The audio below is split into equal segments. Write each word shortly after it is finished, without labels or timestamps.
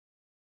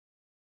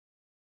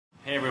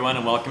Hey everyone,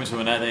 and welcome to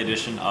another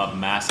edition of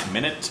Masc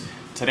Minute.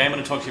 Today I'm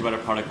going to talk to you about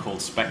a product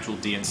called Spectral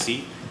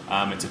DNC.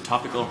 It's a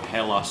topical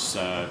hair loss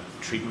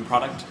treatment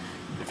product,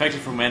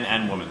 effective for men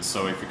and women.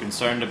 So if you're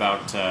concerned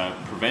about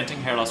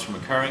preventing hair loss from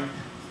occurring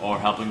or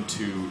helping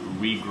to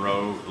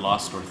regrow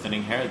lost or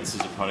thinning hair, this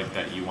is a product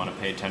that you want to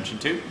pay attention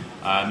to.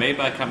 Made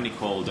by a company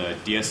called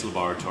DNC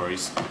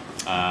Laboratories.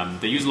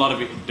 They use a lot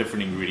of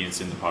different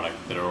ingredients in the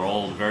product that are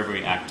all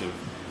very active,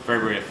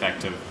 very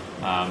effective.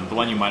 The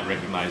one you might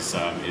recognize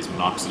is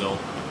minoxidil,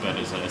 but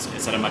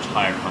it's at a much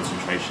higher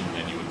concentration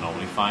than you would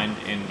normally find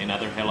in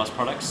other hair loss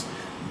products.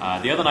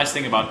 The other nice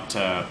thing about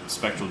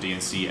Spectral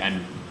DNC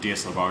and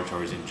DNC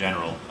Laboratories in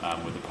general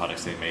with the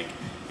products they make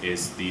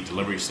is the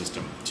delivery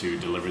system to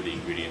deliver the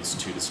ingredients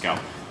to the scalp.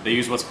 They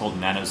use what's called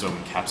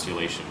nanosome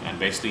encapsulation, and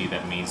basically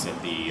that means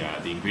that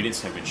the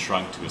ingredients have been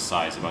shrunk to a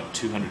size about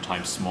 200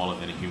 times smaller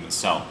than a human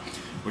cell,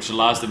 which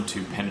allows them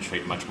to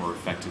penetrate much more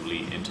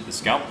effectively into the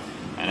scalp.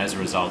 And as a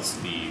result,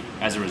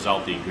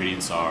 the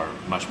ingredients are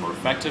much more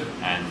effective,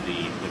 and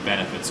the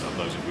benefits of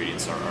those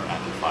ingredients are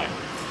amplified.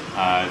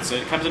 So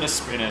it comes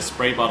in a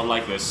spray bottle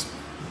like this.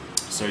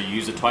 So you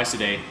use it twice a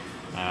day.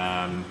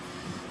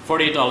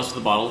 $48 for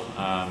the bottle.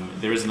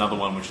 There is another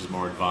one which is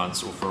more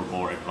advanced, or for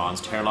more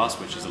advanced hair loss,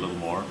 which is a little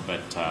more.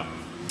 But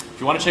if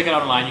you want to check it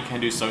out online, you can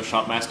do so.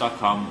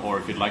 Shopmasc.com. Or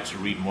if you'd like to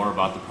read more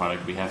about the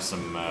product, we have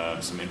some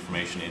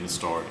information in the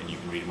store, and you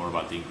can read more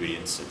about the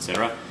ingredients,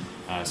 etc.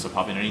 So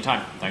pop in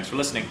anytime. Thanks for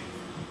listening.